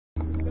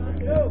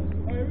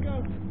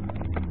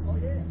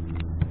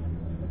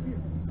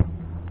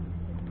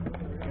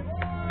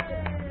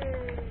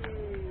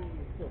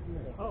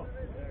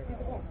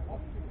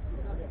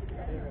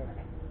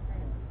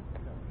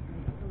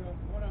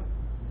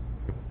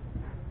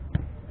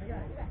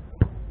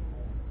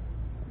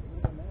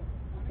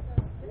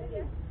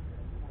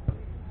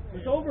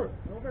It's over.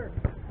 Over.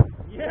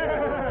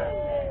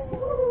 Yeah.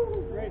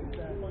 Woo. Great.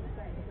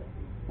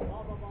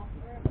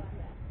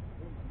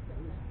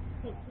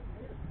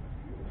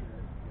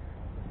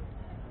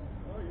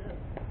 Oh yeah.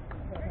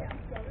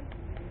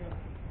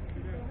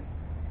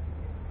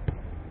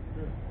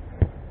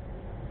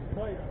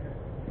 Play.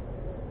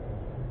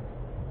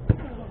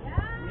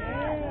 Yeah.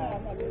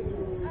 All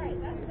right.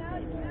 That's now.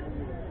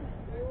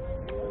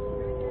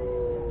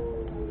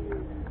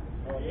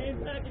 He's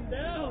backing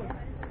down.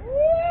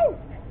 Woo!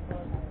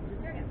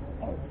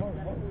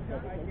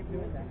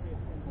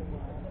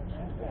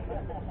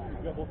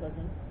 You got both sides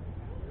in?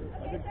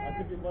 I think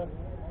it's left.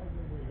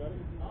 You got it?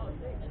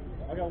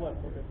 I got left,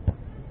 okay.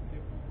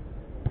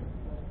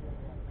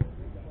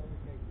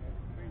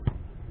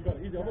 You got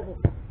it, easy, elbow.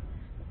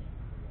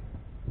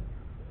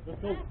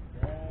 Let's go.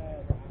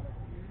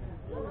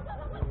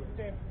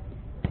 Safe.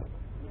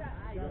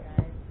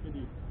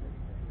 Indeed.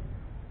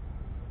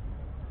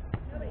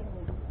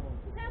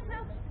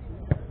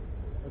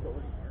 Let's go.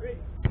 Ready.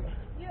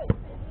 You.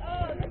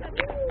 Oh,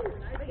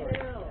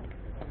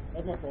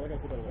 that's my fault. I got to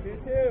put that away.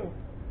 2-2.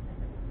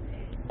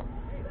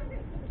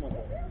 Come on.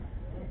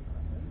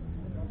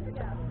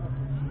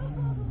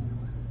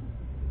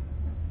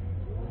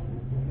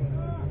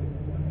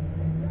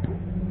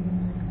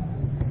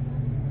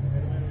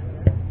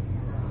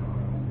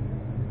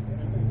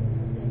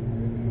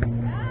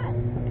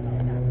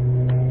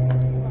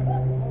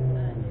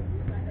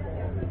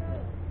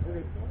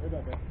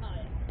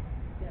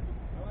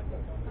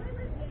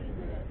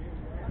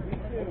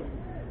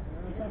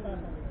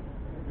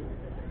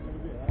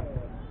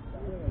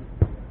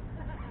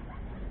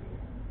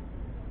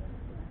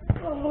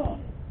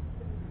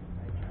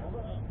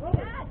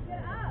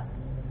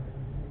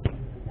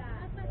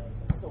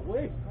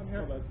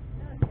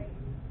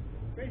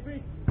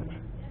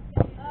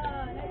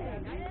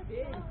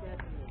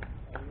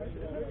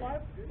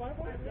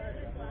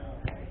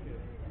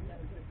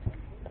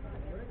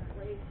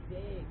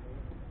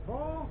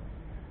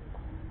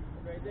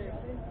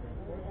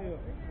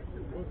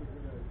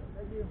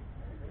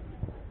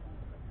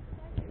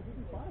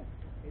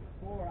 It's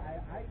 4.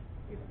 I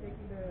keep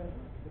taking the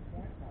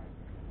point card.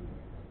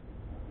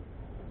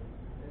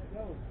 Let's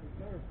go.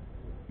 Serve.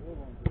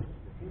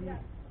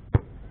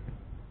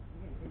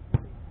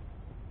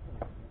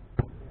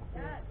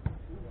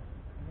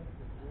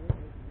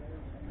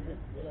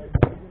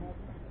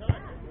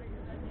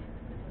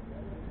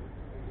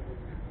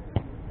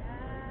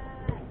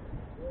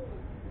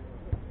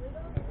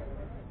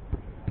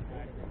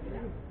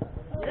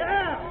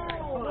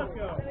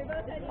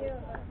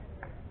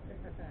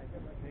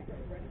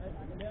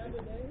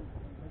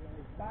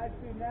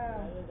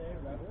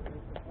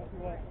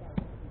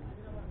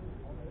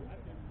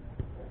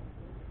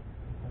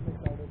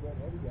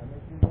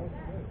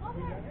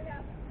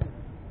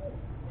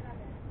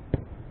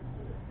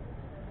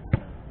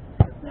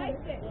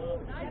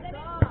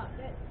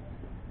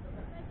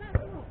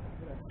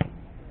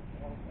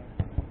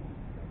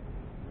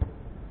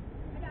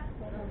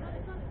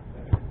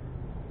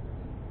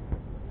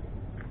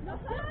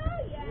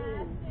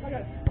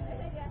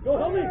 Go,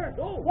 help me!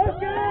 Go! Let's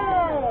go!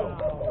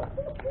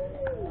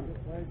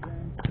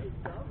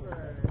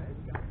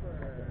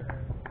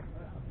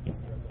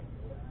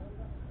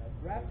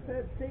 Rap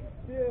said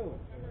 6-2.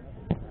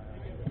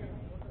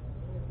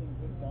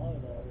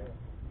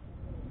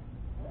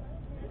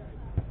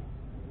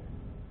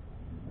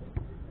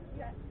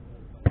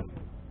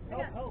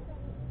 Help!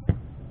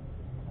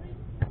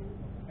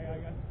 Hey, I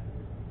got.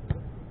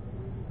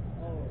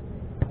 Oh,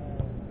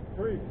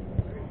 3.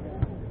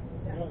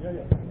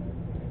 Yeah.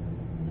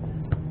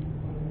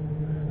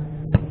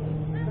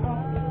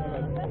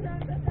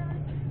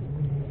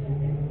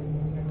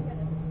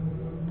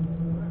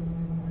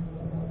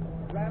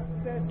 Rap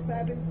said 7-2.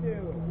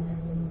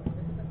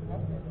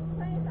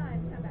 Plenty of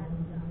time, come back.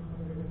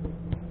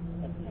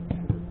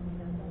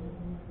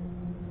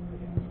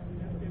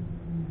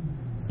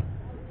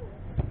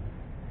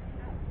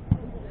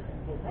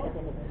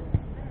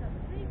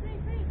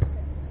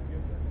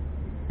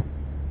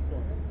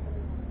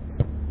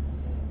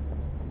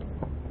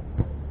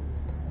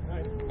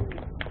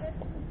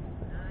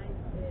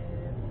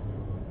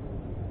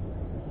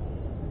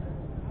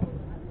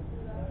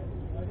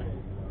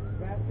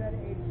 Rap said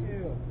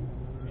 8-2.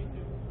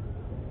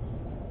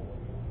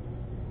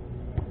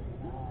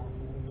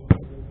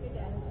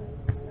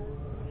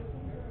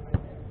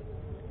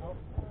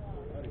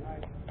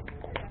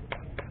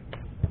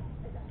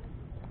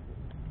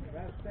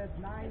 Rap said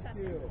 9-2.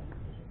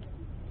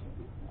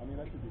 I mean,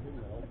 I should be hitting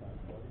that all the time.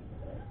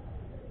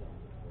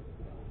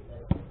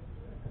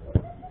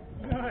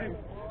 Nice!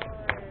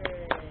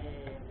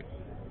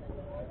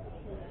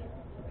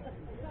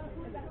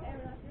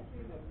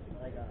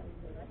 I got it.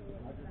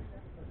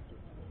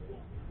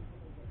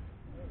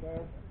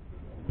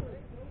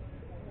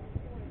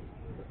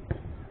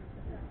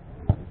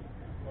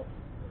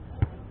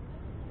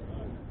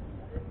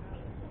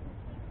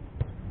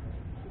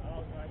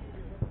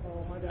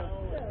 Rep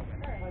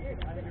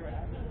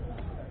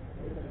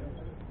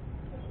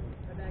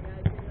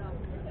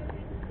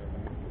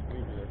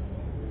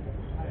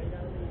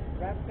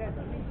set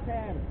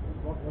 310.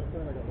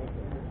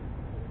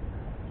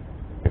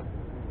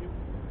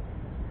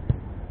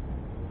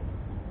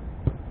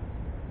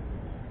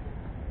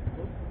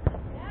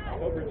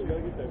 Over, you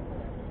gotta get there.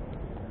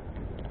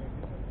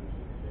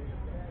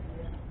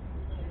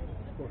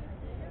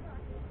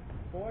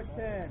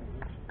 410.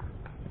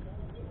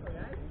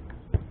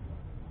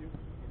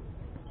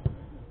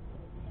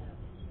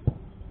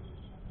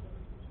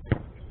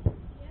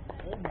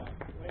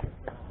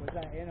 Was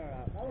that in or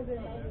out? That was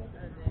in.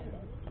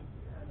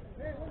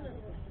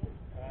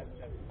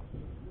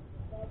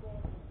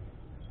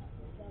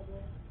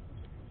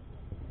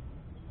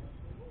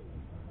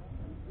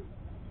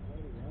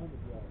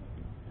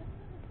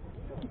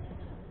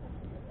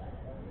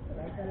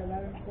 That's at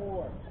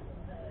 11-4.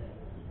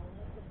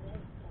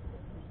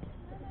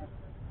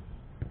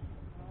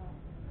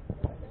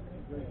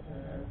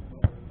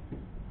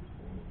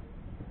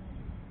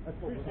 That's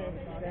what we're doing.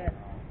 Set.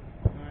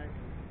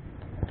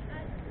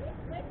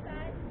 Which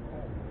side?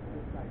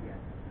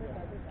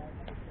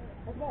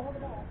 Hold the ball, hold the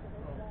ball.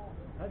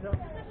 Heads up.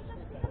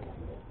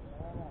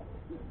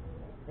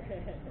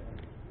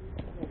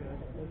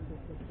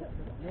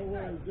 No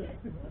way is this.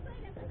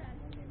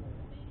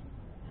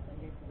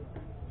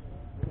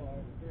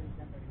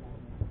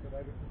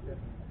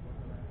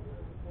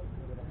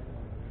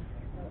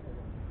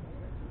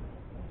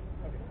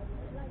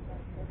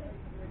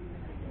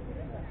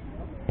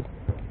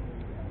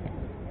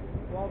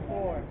 Well,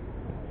 4.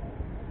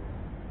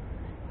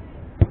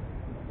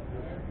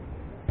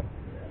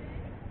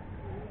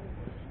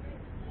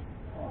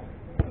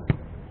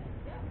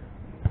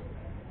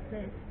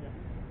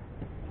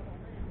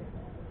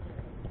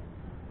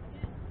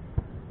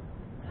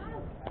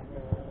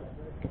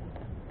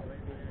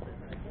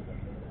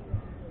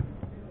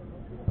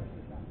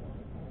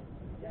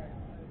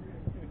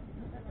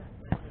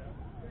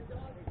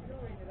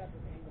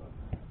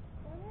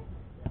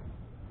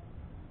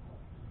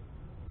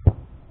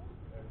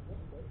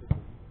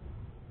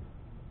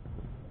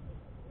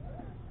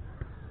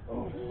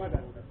 My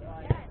bad.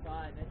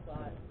 Nice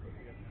spot.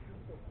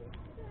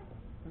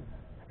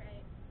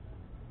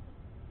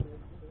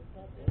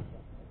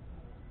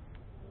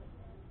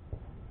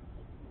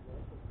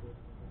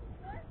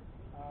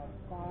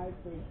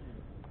 5-13.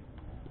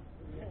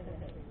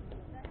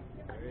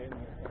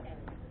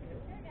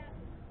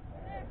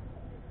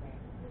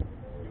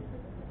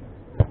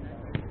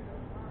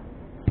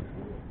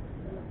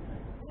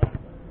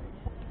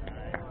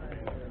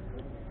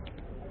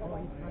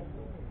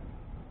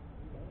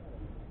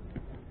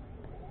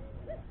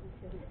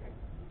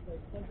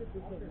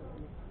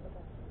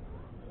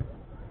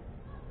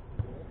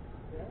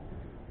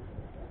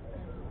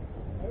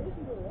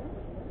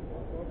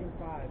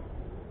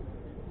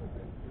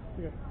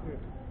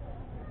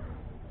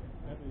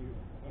 Anthony, you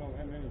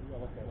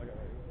got left side. I got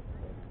right.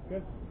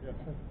 Good?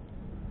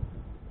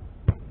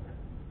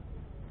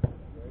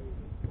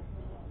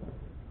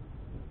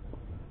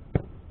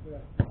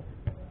 Yeah.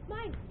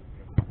 Mine.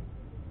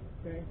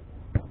 Okay.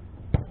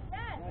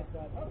 Yes. Nice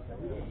shot.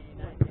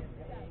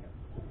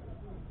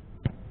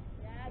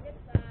 Yeah, good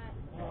spot.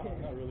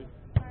 Not really.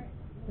 Smart.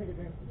 Take it,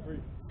 James. 3.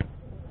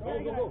 Go.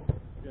 Again.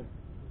 Yeah.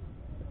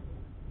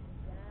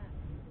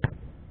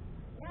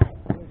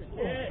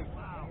 Yes.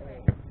 Wow.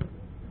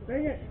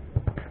 Dang it.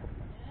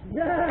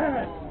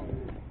 Yes!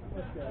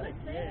 Let's go.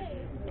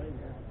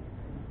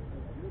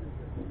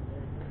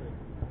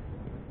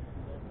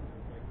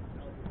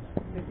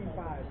 Taking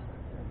 5.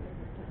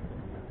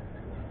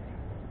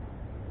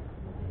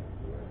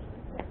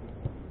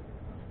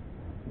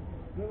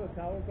 Do you have a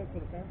towel quick for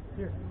the fence?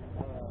 Here.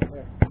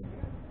 There.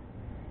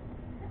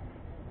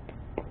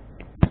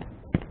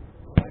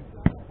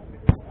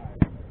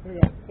 Here we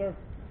go. Serve.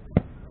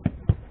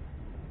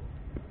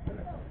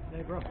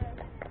 Hey, bro.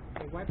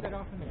 Hey, wipe that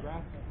off in the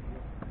grass.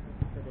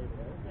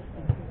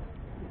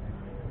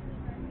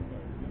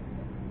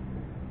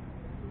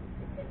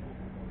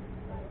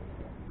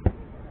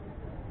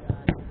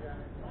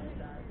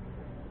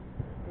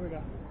 Here we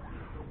go.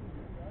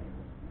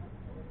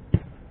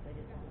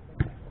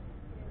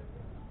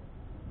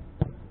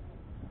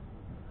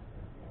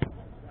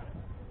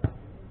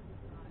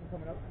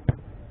 Coming up.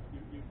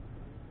 You.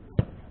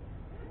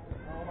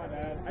 Oh, my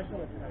bad. I should have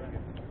let you know.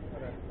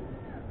 Okay.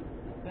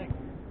 Thanks.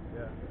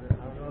 Yeah, I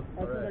don't know if As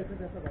soon as I right. took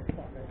that, I was like,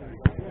 fuck. I think.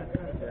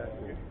 Yeah.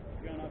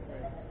 Gone off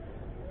right.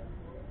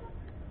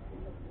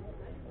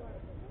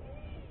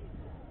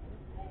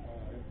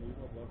 Anthony, you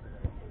both left.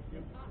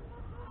 Yep.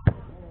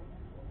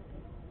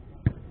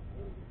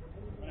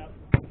 Went out.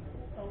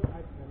 Oh,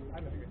 I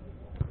know you're good.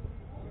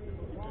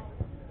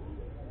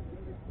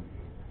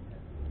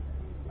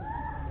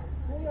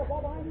 Julio,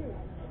 ball behind you.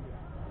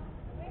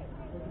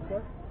 What's the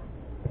score?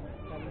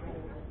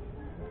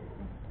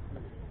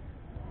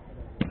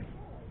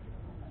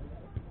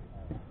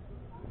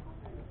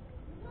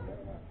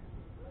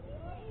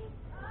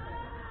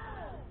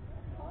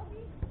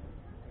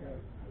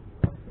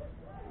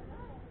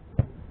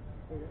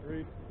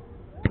 3.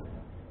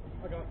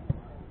 I got it.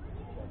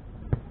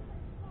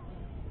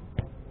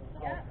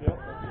 Yeah. Yep.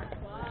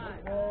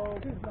 Fine. Oh,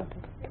 good stuff.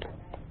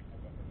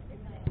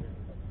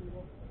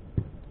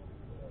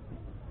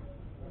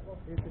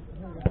 Yes.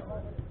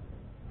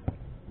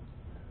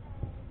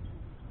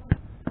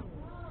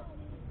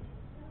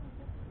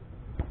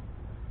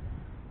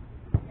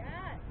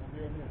 I'm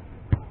here.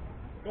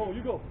 Go,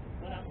 you go.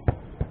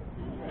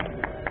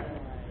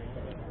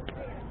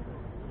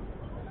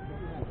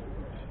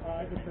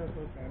 I just said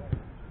so fast.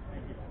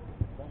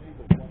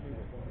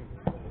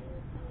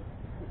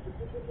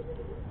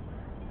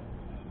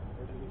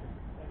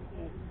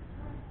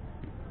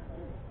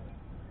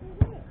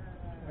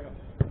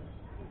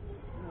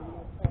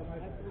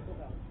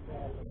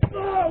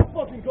 Oh,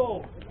 fucking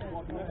goal!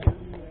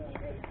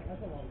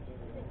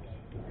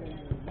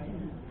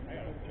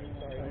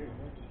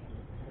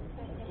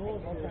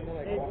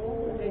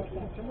 Hey,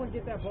 can someone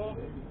get that ball?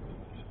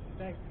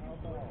 Thanks.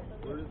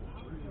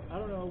 I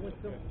don't know, what's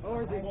the... Oh,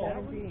 is it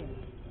 17?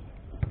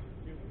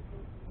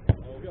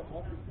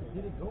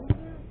 Did it go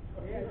there?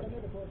 Yeah, it's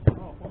under the ball.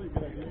 Oh, probably a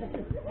good idea.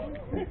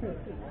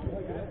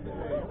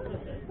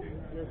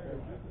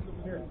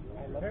 Here,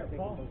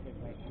 Paul.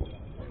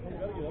 You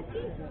gotta get up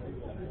there.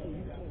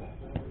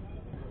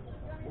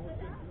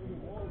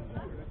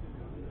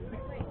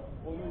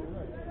 Oh, no, you're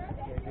right.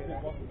 You can't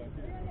walk it back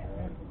here.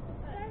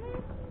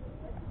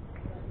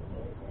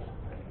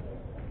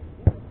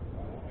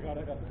 I got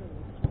it.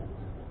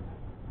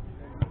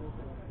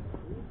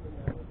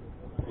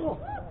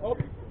 Oh!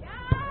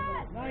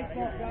 Nice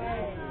ball,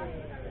 guys.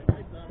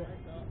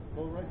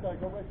 Go right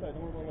side,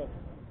 don't worry about left.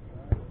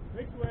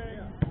 Big swing.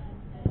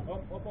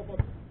 Up.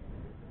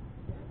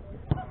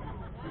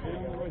 Get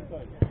on the right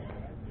side.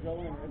 You got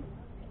one, right?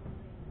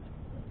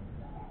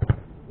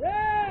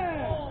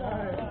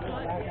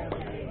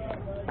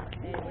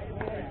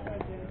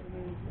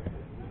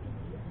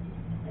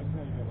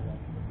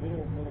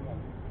 Middle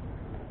one.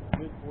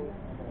 Mid forward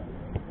on the left.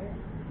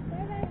 I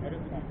got the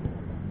back.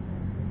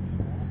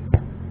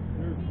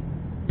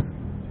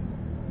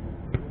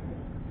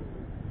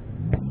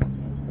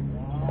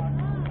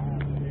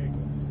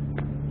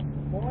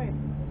 Point.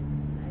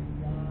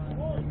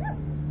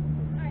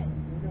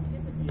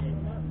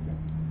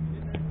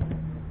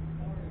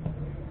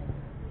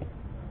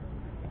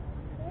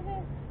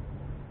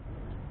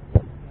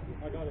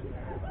 I got it.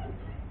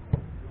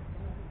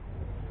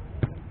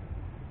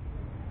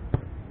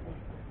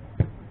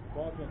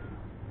 Ball touching.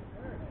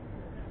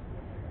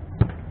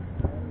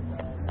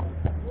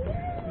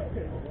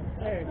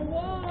 Hey.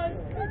 One.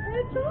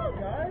 Good job,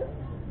 guys.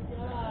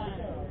 God.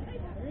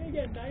 You're going to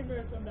get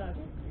nightmares from that.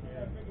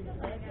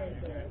 Freaking right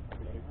there.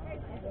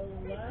 The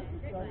last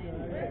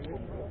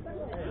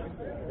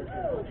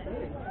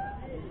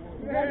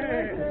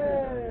Congratulations!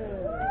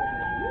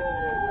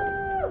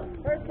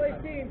 First place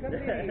team, come to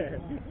me.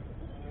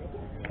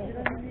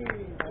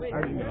 Wait, I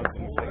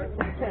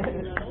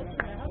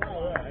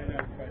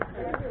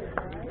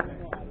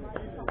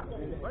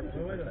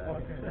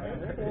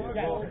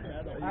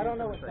don't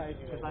know what size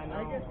because I know.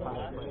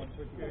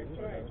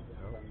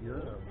 You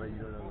don't know, but you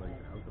don't know like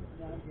the outcome.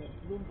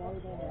 Good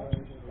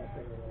probability.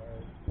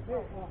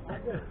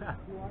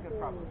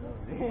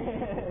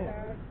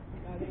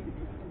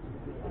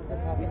 Is it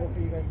possible for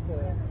you guys to put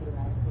it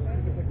on? So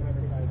you can pick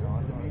whatever size.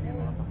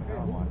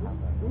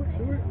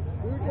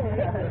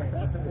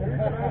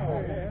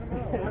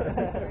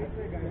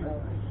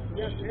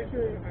 Yes,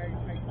 actually, I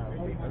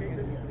changed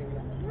it.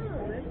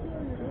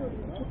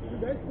 You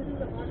guys put in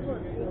the hard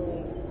work, so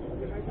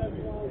you might as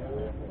well do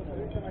it.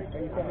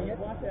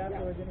 Watch it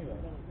afterwards anyway.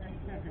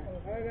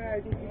 Alright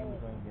guys,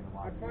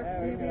 our first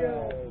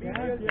BVL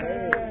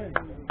tournament.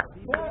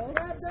 Watch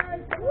that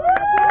guys!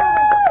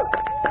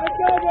 Let's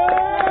go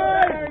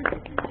boys!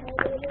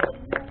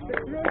 The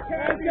group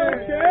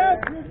champions!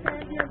 Group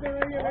champions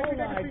already. Oh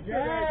my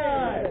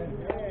god!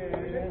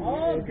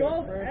 All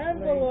golf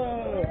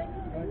envelopes!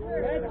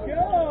 Let's go!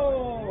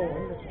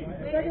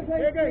 Second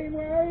place team,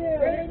 where are you?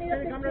 Can you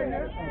come right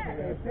now?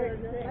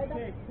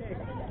 Take.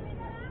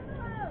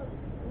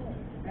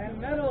 And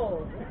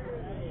medals.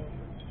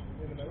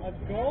 A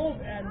gold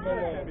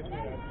envelope.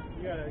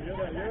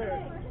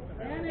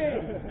 Annie!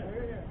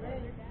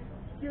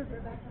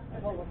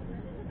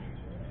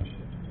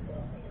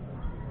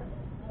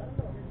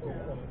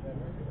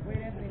 Wait,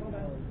 Anthony, hold on.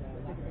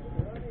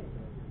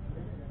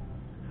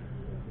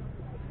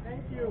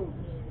 Thank you.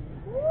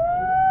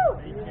 Woo!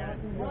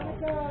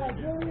 Monica,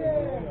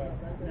 Julian!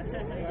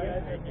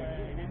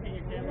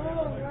 Hello,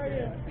 how are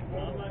you?